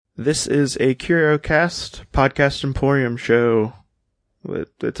This is a CurioCast podcast emporium show.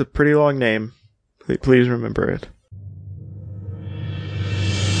 It's a pretty long name. Please remember it.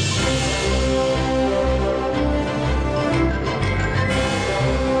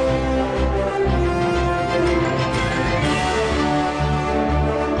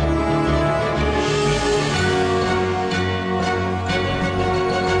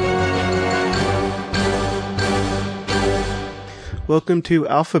 Welcome to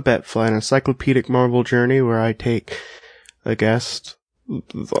Alphabet Flight, an encyclopedic Marvel journey where I take a guest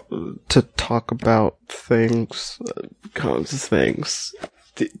to talk about things.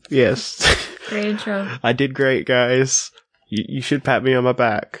 Yes. Great intro. I did great, guys. You should pat me on my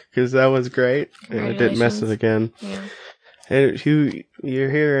back, because that was great. And I didn't mess it again. Yeah. And who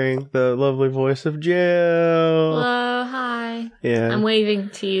you're hearing, the lovely voice of Jill. Hello, hi. Yeah. I'm waving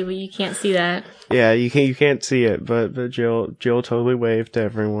to you, but you can't see that. Yeah, you can't see it, but Jill totally waved to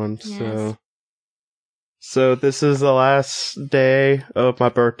everyone. Yes. So this is the last day of my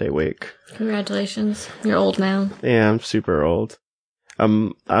birthday week. Congratulations. You're old now. Yeah, I'm super old.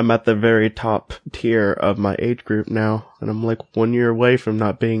 I'm at the very top tier of my age group now, and I'm like 1 year away from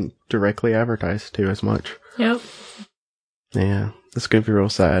not being directly advertised to as much. Yep. Yeah, it's gonna be real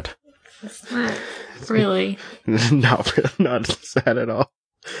sad. It's not really. not sad at all.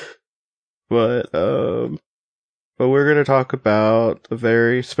 But we're gonna talk about a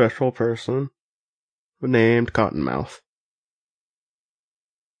very special person named Cottonmouth.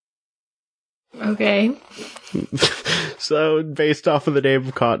 Okay. So, based off of the name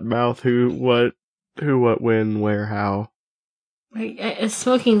of Cottonmouth, who, what, when, where, how? Is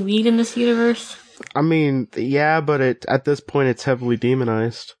smoking weed in this universe? I mean, yeah, but at this point it's heavily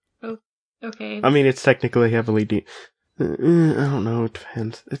demonized. Oh, okay. I mean, it's technically heavily I don't know, it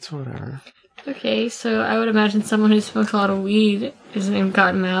depends. It's whatever. Okay, so I would imagine someone who smokes a lot of weed is named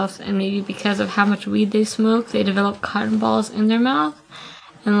Cottonmouth, and maybe because of how much weed they smoke, they develop cotton balls in their mouth,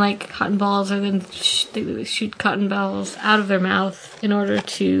 and like cotton balls are then they shoot cotton balls out of their mouth in order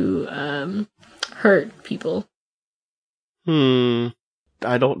to hurt people.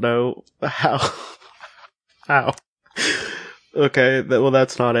 I don't know how. How? Okay, well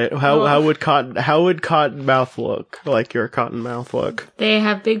that's not it. How would Cottonmouth look? Like your Cottonmouth look? They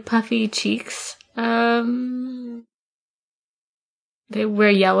have big puffy cheeks. They wear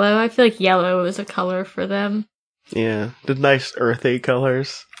yellow. I feel like yellow is a color for them. Yeah, the nice earthy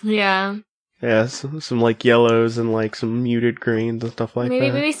colors. Yeah. Yeah, some like yellows and like some muted greens and stuff like that.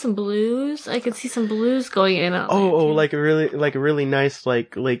 Maybe some blues. I could see some blues going in. Like a really nice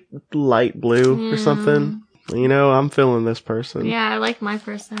like light blue or something. You know, I'm feeling this person. Yeah, I like my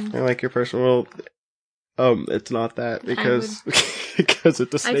person. I like your person. Well, it's not that because because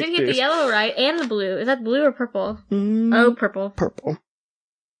it's a snake. I did get the yellow right and the blue. Is that blue or purple? Oh, purple. Purple.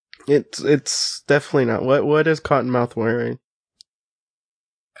 It's definitely not. What is Cottonmouth wearing?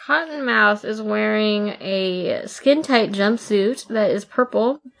 Cottonmouth is wearing a skin-tight jumpsuit that is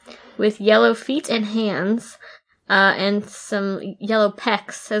purple with yellow feet and hands, and some yellow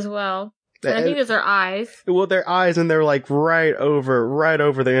pecs as well. And I think those are eyes. Well, they're eyes, and they're like right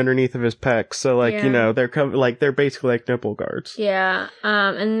over the underneath of his pecs. So like, yeah. You know, they're basically like nipple guards. Yeah.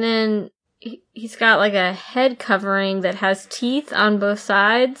 And then he's got like a head covering that has teeth on both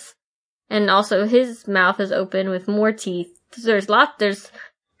sides, and also his mouth is open with more teeth. There's lots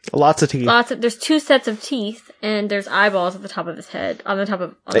of teeth. There's two sets of teeth, and there's eyeballs at the top of his head, on the top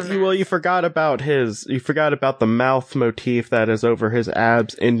of. Well, you forgot about the mouth motif that is over his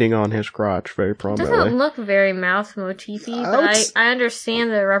abs, ending on his crotch very prominently. It doesn't look very mouth motify, but I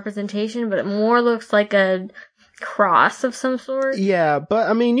understand the representation, but it more looks like a cross of some sort. Yeah, but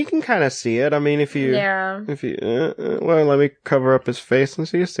I mean, you can kind of see it. I mean, if you well, let me cover up his face and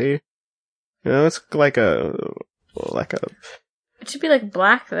see. You know, it's like a. It should be like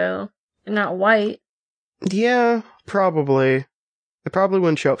black though, and not white. Yeah, probably. It probably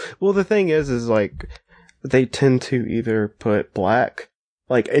wouldn't show. Well, the thing is like they tend to either put black,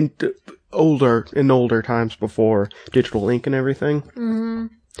 like in older times before digital ink and everything.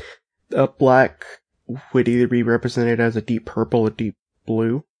 Mm-hmm. Black would either be represented as a deep purple or deep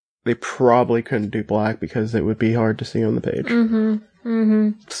blue. They probably couldn't do black because it would be hard to see on the page. Mm-hmm. Mm-hmm.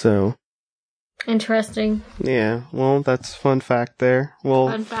 So. Interesting. Yeah, well, that's a fun fact there. Well,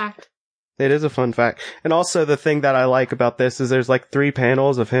 fun fact. It is a fun fact. And also the thing that I like about this is there's like 3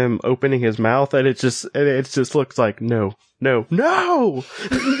 panels of him opening his mouth, and it just looks like no.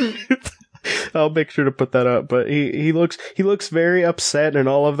 I'll make sure to put that up, but he looks very upset in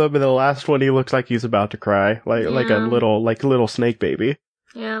all of them, and the last one he looks like he's about to cry. Like a little snake baby.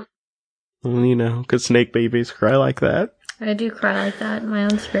 Yeah. You know, 'cause snake babies cry like that. I do cry like that in my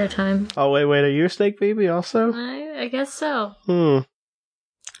own spare time. Oh, wait, are you a snake baby also? I guess so. I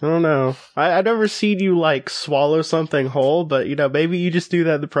don't know. I never seen you, like, swallow something whole, but, maybe you just do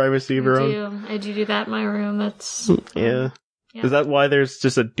that in the privacy of your own. I do that in my room. That's... Yeah. Yeah. Is that why there's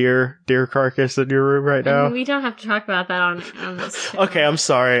just a deer carcass in your room right now? We don't have to talk about that on this. Okay, I'm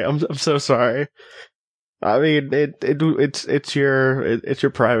sorry. I'm so sorry. I mean, it's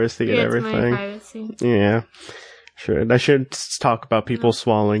your privacy and everything. It's my privacy. Yeah. Sure. I shouldn't talk about people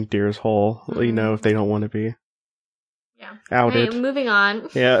swallowing deer's whole, if they don't want to be outed. Right, moving on.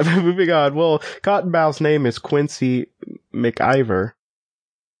 Yeah, moving on. Well, Cottonmouth's name is Quincy McIver,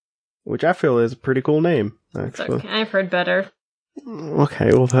 which I feel is a pretty cool name, actually. Okay, I've heard better.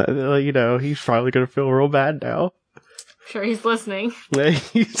 Okay, well, he's probably going to feel real bad now. Sure, he's listening.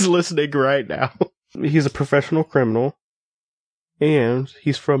 He's listening right now. He's a professional criminal, and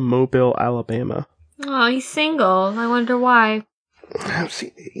he's from Mobile, Alabama. Oh, he's single. I wonder why.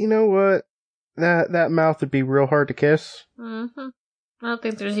 See, you know what? That mouth would be real hard to kiss. Mm-hmm. I don't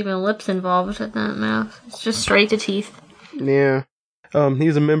think there's even lips involved in that mouth. It's just straight to teeth. Yeah.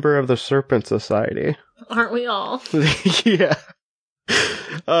 He's a member of the Serpent Society. Aren't we all? Yeah.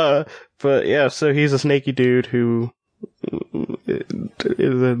 But yeah, so he's a snaky dude who is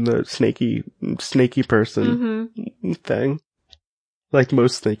in the snaky person thing. Like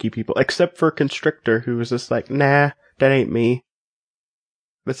most snaky people. Except for Constrictor, who was just like, nah, that ain't me.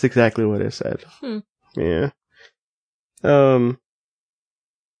 That's exactly what it said. Yeah.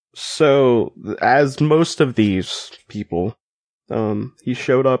 So, as most of these people, he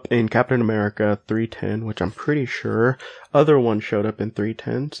showed up in Captain America 310, which I'm pretty sure other one showed up in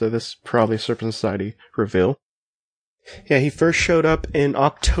 310, so this is probably Serpent Society reveal. Yeah, he first showed up in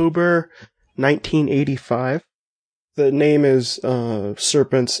October 1985. The name is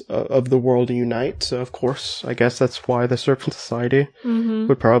Serpents of the World Unite, so of course, I guess that's why the Serpent Society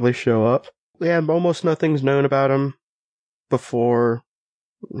would probably show up. Yeah, almost nothing's known about him before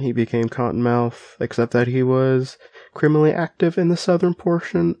he became Cottonmouth, except that he was criminally active in the southern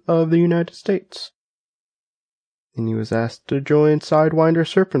portion of the United States. And he was asked to join Sidewinder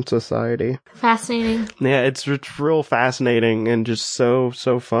Serpent Society. Fascinating. Yeah, it's real fascinating and just so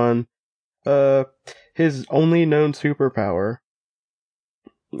fun. His only known superpower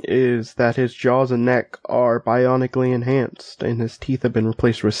is that his jaws and neck are bionically enhanced, and his teeth have been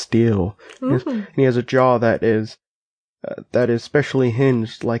replaced with steel. And he has a jaw that is specially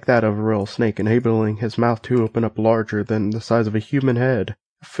hinged like that of a real snake, enabling his mouth to open up larger than the size of a human head.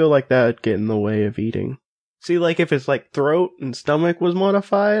 I feel like that'd get in the way of eating. See, like, if his, like, throat and stomach was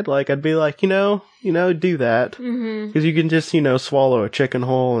modified, like, I'd be like, do that. Because you can just, swallow a chicken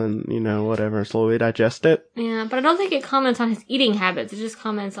whole and, whatever, slowly digest it. Yeah, but I don't think it comments on his eating habits. It just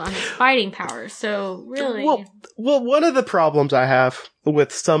comments on his fighting powers, so, really... Well, one of the problems I have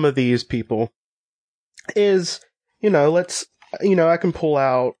with some of these people is, I can pull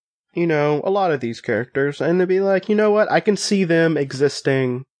out, a lot of these characters, and to be like, you know what, I can see them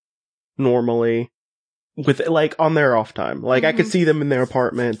existing normally, with, like, on their off time. Like, I could see them in their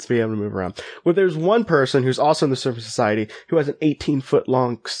apartments, be able to move around. Well, there's one person who's also in the Serpent Society who has an 18-foot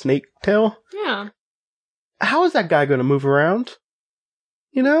long snake tail. Yeah. How is that guy going to move around?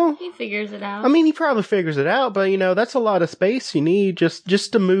 He figures it out. I mean, he probably figures it out, but, that's a lot of space you need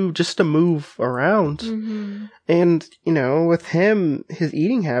just to move around. And, with him, his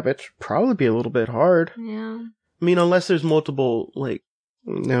eating habits would probably be a little bit hard. Yeah. I mean, unless there's multiple, like,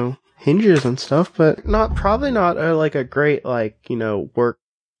 hinges and stuff, but probably not like a great, like, work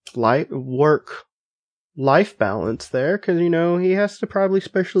life balance there, because, he has to probably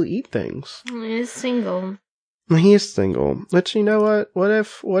specially eat things. He is single. He is single. But you know what?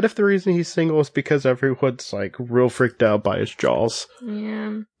 What if the reason he's single is because everyone's, like, real freaked out by his jaws?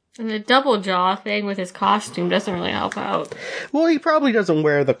 Yeah. And the double jaw thing with his costume doesn't really help out. Well, he probably doesn't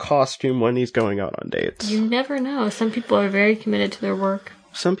wear the costume when he's going out on dates. You never know. Some people are very committed to their work.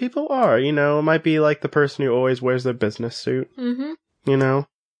 Some people are, it might be like the person who always wears their business suit. Well,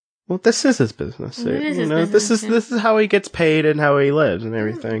 this is his business suit. It is his business, this is how he gets paid and how he lives and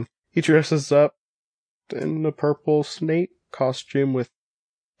everything. He dresses up in the purple snake costume with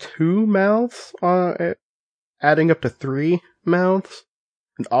 2 mouths, adding up to 3 mouths,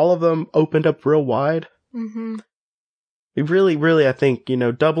 and all of them opened up real wide. It really, I think,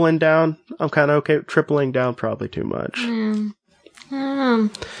 doubling down, I'm kind of okay. Tripling down, probably too much.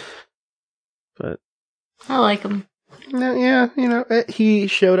 But I like him. Yeah, he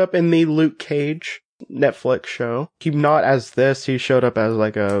showed up in the Luke Cage Netflix show. He not as this. He showed up as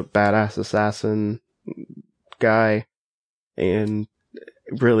like a badass assassin guy, and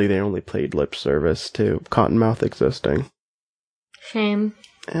really they only played lip service to Cottonmouth existing. Shame.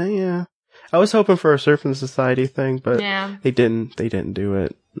 Yeah. I was hoping for a Serpent Society thing, but Yeah. they didn't do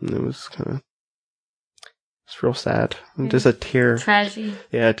it. And it was kind of, it's real sad. Just a tear. Tragedy.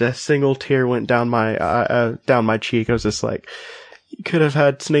 Yeah, just a single tear went down my cheek. I was just like, you could have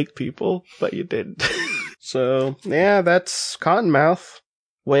had snake people, but you didn't. So, yeah, that's Cottonmouth.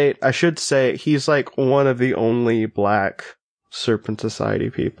 Wait, I should say, he's like one of the only black Serpent Society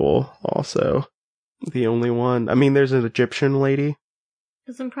people, also. The only one. I mean, there's an Egyptian lady.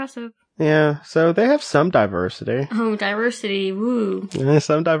 That's impressive. Yeah, so they have some diversity. Oh, diversity, woo. Yeah,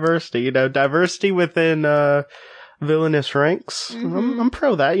 some diversity. Diversity within, villainous ranks. Mm-hmm. I'm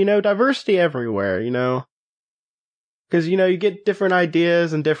pro that, diversity everywhere, Because, you get different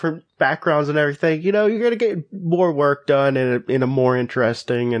ideas and different backgrounds and everything. You're going to get more work done in a more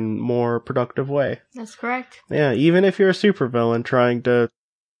interesting and more productive way. That's correct. Yeah, even if you're a supervillain trying to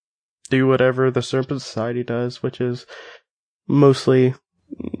do whatever the Serpent Society does, which is mostly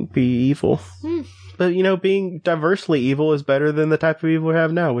be evil. But, being diversely evil is better than the type of evil we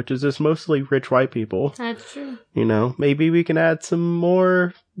have now, which is just mostly rich white people. That's true. Maybe we can add some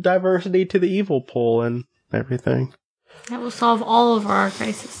more diversity to the evil pool and everything. That will solve all of our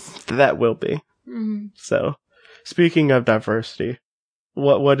crises. That will be. Mm-hmm. So, speaking of diversity,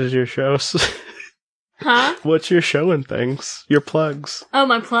 what is your show? Huh? What's your show and things? Your plugs. Oh,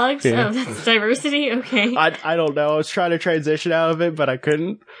 my plugs? Yeah. Oh, that's diversity? Okay. I don't know. I was trying to transition out of it, but I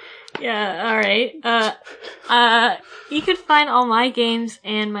couldn't. Yeah, alright. You could find all my games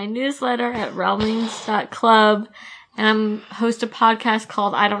and my newsletter at realmings.club, and I host a podcast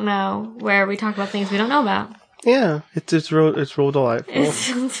called I Don't Know, where we talk about things we don't know about. Yeah, it's real delightful.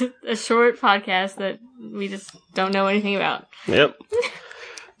 It's a short podcast that we just don't know anything about. Yep.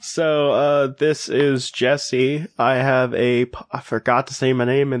 So, this is Jesse. I have I forgot to say my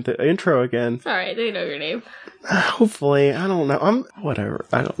name in the intro again. It's alright, they know your name. Hopefully, I don't know. Whatever.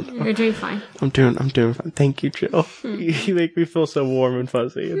 I don't know. You're doing fine. I'm doing fine. Thank you, Jill. You make me feel so warm and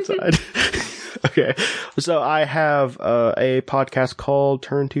fuzzy inside. Okay. So I have, a podcast called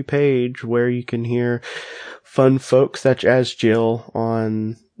Turn to Page, where you can hear fun folks such as Jill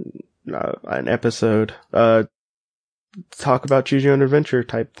on, an episode, talk about choose your own adventure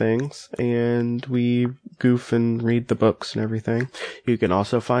type things, and we goof and read the books and everything. You can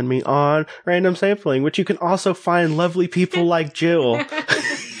also find me on Random Sampling, which you can also find lovely people like Jill.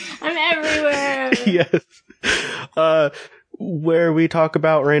 I'm everywhere! Yes. Where we talk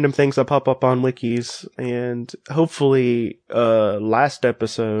about random things that pop up on wikis, and hopefully, last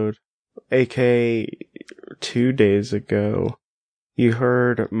episode, aka 2 days ago, you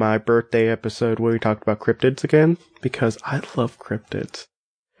heard my birthday episode where we talked about cryptids again, because I love cryptids.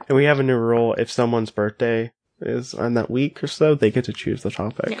 And we have a new rule: if someone's birthday is on that week or so, they get to choose the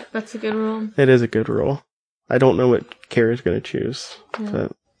topic. Yeah, that's a good rule. It is a good rule. I don't know what Kara's gonna choose,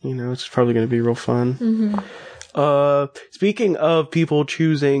 but, it's probably gonna be real fun. Mm-hmm. Speaking of people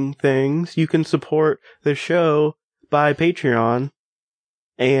choosing things, you can support the show by Patreon.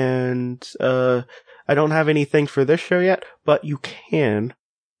 And, I don't have anything for this show yet, but you can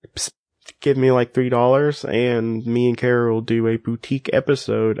give me like $3 and me and Kara will do a boutique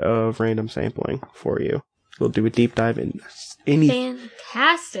episode of Random Sampling for you. We'll do a deep dive in any.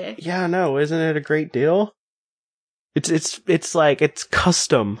 Fantastic. Yeah, no, isn't it a great deal? It's like, it's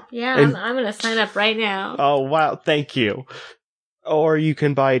custom. Yeah, And- I'm gonna sign up right now. Oh, wow. Thank you. Or you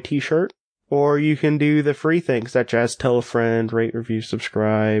can buy a t-shirt, or you can do the free things such as tell a friend, rate, review,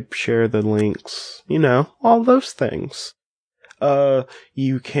 subscribe, share the links, all those things.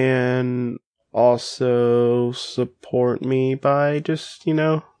 You can also support me by just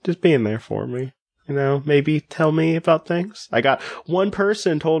being there for me. Maybe tell me about things. I got one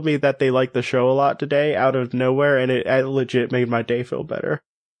person told me that they liked the show a lot today out of nowhere, and it legit made my day feel better.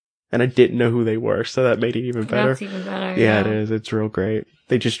 And I didn't know who they were, so that made it even better. That's even better. Yeah, it is. It's real great.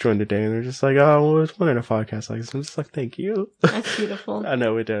 They just joined today, and they're just like, "Oh, well, I was wanting a podcast like this." I'm just like, "Thank you." That's beautiful. I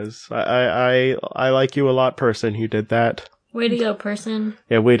know it is. I like you a lot, person who did that. Way to go, person.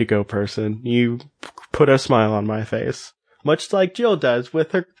 Yeah, way to go, person. You put a smile on my face, much like Jill does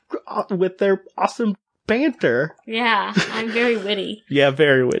with their awesome banter. Yeah, I'm very witty. Yeah,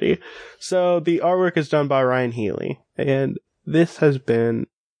 very witty. So the artwork is done by Ryan Healy, and this has been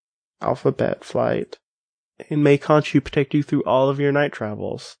Alphabet Flight. And may Khonshu protect you through all of your night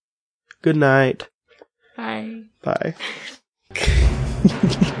travels. Good night. Bye. Bye.